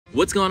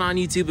What's going on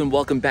YouTube, and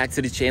welcome back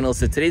to the channel.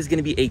 So today's going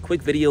to be a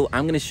quick video.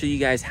 I'm going to show you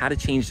guys how to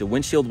change the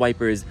windshield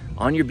wipers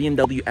on your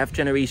BMW F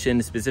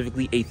generation,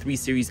 specifically a 3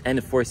 Series and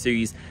a 4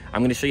 Series. I'm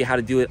going to show you how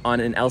to do it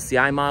on an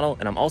LCI model,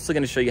 and I'm also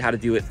going to show you how to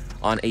do it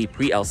on a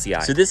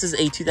pre-LCI. So this is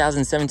a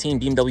 2017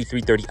 BMW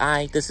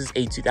 330i. This is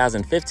a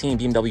 2015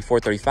 BMW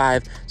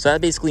 435. So that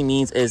basically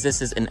means is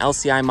this is an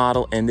LCI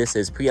model and this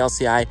is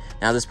pre-LCI.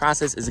 Now this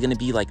process is going to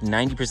be like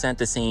 90%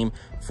 the same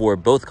for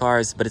both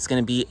cars, but it's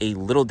going to be a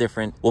little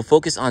different. We'll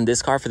focus on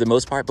this car for the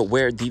most part, but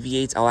where it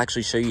deviates, I'll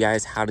actually show you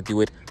guys how to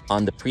do it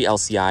on the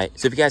pre-LCI.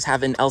 So if you guys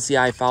have an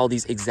LCI, follow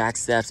these exact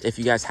steps. If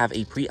you guys have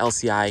a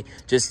pre-LCI,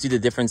 just do the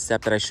different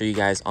step that I show you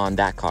guys on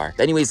that car.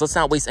 But anyways, let's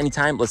not waste any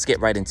time. Let's get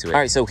right into it. All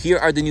right, so here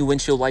are the new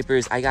windshield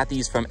wipers. I got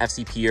these from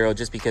FCP Euro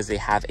just because they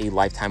have a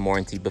lifetime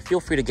warranty, but feel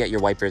free to get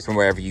your wipers from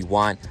wherever you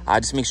want.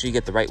 Just make sure you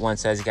get the right one.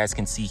 So as you guys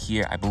can see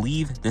here, I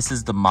believe this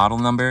is the model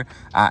number,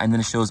 and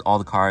then it shows all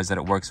the cars that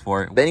it works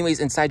for. But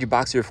anyways, inside your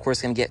box, you're of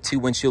course gonna get 2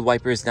 windshield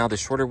wipers. Now the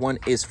shorter one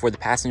is for the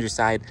passenger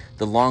side,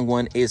 the long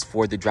one is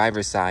for the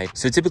driver's side.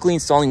 So typically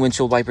installing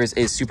windshield wipers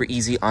is super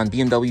easy. On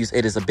BMWs,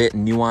 it is a bit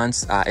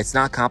nuanced. It's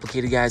not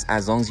complicated, guys.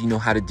 As long as you know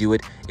how to do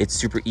it, it's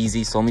super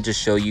easy. So let me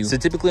just show you. So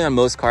typically on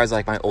most cars,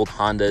 like my old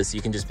Hondas,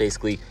 you can just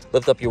basically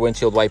lift up your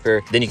windshield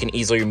wiper, then you can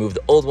easily remove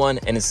the old one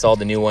and install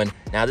the new one.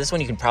 Now this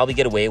one you can probably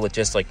get away with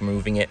just like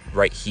removing it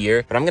right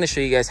here, but I'm going to show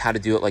you guys how to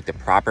do it like the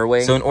proper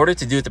way. So in order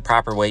to do it the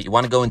proper way, you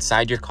want to go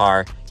inside your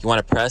car. You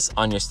want to press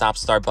on your stop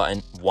start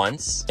button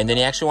once, and then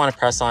you actually want to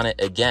press on it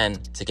again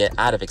to get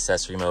out of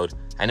accessory mode.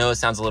 I know it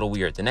sounds a little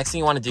weird. The next thing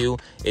you want to do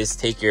is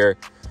take your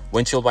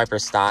windshield wiper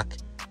stock,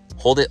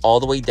 hold it all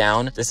the way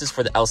down. This is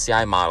for the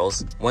LCI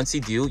models. Once you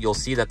do, you'll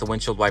see that the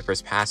windshield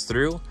wipers pass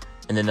through,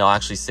 and then they'll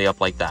actually stay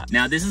up like that.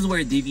 Now this is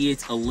where it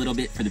deviates a little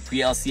bit for the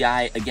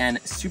pre-LCI. Again,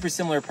 super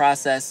similar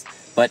process,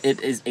 but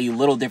it is a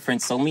little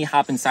different. So let me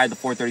hop inside the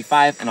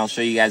 435 and I'll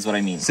show you guys what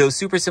I mean. So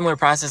super similar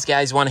process,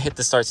 guys. You want to hit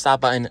the start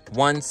stop button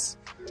once,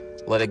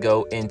 let it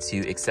go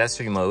into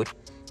accessory mode,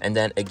 and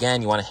then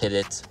again you want to hit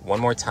it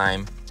one more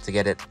time to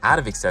get it out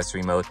of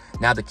accessory mode.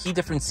 Now the key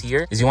difference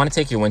here is you want to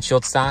take your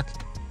windshield stock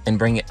and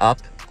bring it up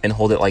and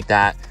hold it like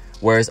that,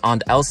 whereas on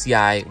the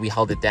LCI we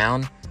held it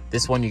down.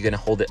 This one you're going to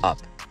hold it up.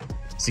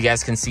 So you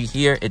guys can see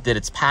here, it did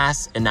its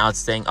pass and now it's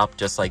staying up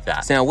just like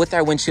that. So now with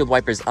our windshield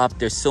wipers up,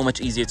 they're so much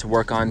easier to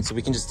work on. So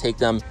we can just take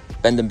them,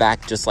 bend them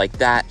back just like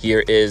that.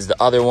 Here is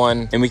the other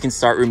one, and we can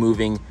start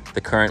removing the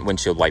current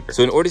windshield wiper.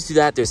 So in order to do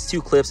that, there's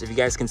 2 clips. If you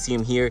guys can see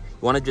them here,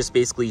 you want to just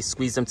basically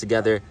squeeze them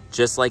together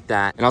just like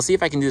that. And I'll see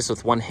if I can do this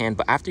with one hand,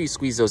 but after you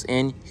squeeze those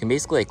in, you can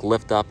basically like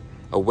lift up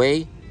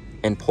away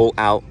and pull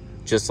out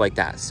just like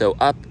that. So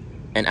up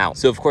and out.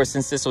 So of course,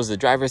 since this was the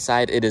driver's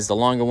side, it is the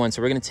longer one.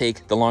 So we're going to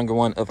take the longer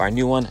one of our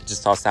new one,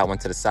 just toss that one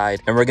to the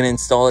side, and we're going to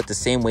install it the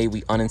same way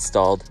we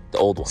uninstalled the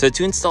old one. So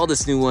to install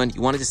this new one,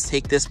 you want to just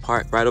take this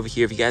part right over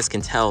here. If you guys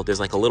can tell, there's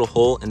like a little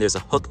hole and there's a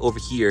hook over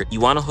here. You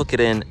want to hook it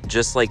in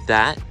just like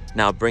that.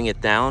 Now bring it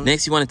down.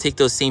 Next, you want to take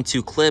those same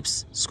 2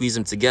 clips, squeeze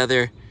them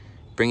together,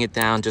 bring it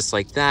down just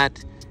like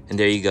that, and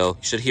there you go.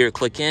 You should hear it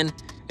click in,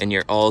 and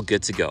you're all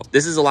good to go.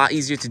 This is a lot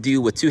easier to do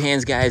with 2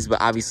 hands, guys,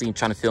 but obviously I'm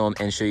trying to film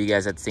and show you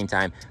guys at the same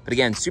time. But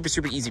again, super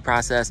easy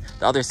process.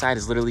 The other side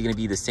is literally going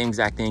to be the same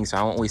exact thing, so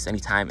I won't waste any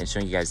time in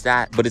showing you guys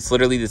that, but it's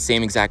literally the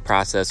same exact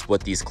process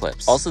with these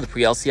clips. Also, the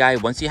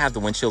pre-LCI, once you have the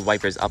windshield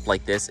wipers up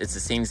like this, it's the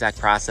same exact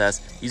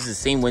process. Uses the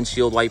same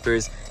windshield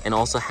wipers and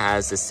also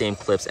has the same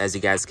clips, as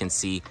you guys can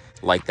see,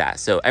 like that.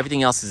 So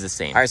everything else is the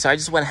same. All right, so I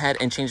just went ahead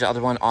and changed the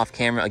other one off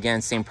camera.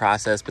 Again, same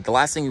process, but the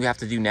last thing we have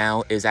to do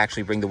now is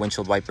actually bring the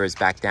windshield wipers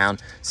back down.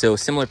 So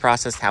similar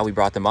process to how we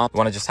brought them up. You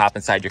want to just hop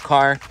inside your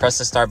car, press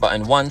the start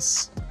button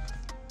once,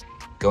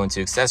 go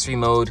into accessory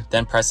mode,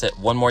 then press it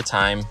one more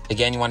time.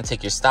 Again, you want to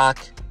take your stock,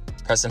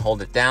 press and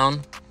hold it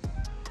down,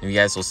 and you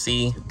guys will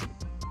see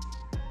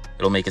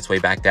it'll make its way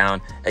back down.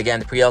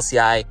 Again, the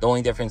pre-LCI, the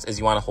only difference is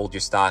you want to hold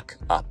your stock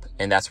up,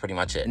 and that's pretty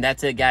much it. And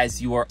that's it,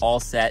 guys. You are all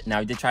set. Now,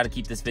 I did try to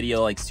keep this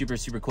video like super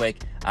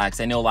quick,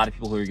 because I know a lot of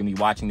people who are gonna be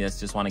watching this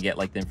just want to get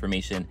like the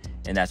information,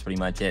 and that's pretty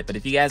much it. But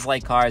if you guys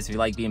like cars, if you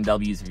like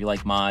BMWs, if you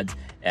like mods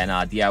and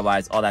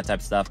DIYs, all that type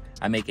of stuff,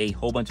 I make a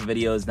whole bunch of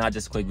videos, not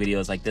just quick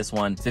videos like this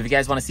one. So if you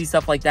guys want to see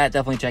stuff like that,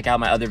 definitely check out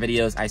my other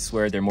videos. I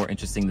swear they're more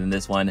interesting than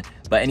this one.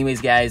 But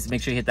anyways, guys,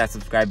 make sure you hit that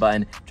subscribe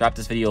button, drop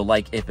this video a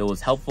like if it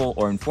was helpful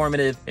or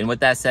informative. And with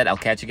that said, I'll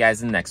catch you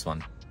guys in the next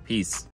one. Peace.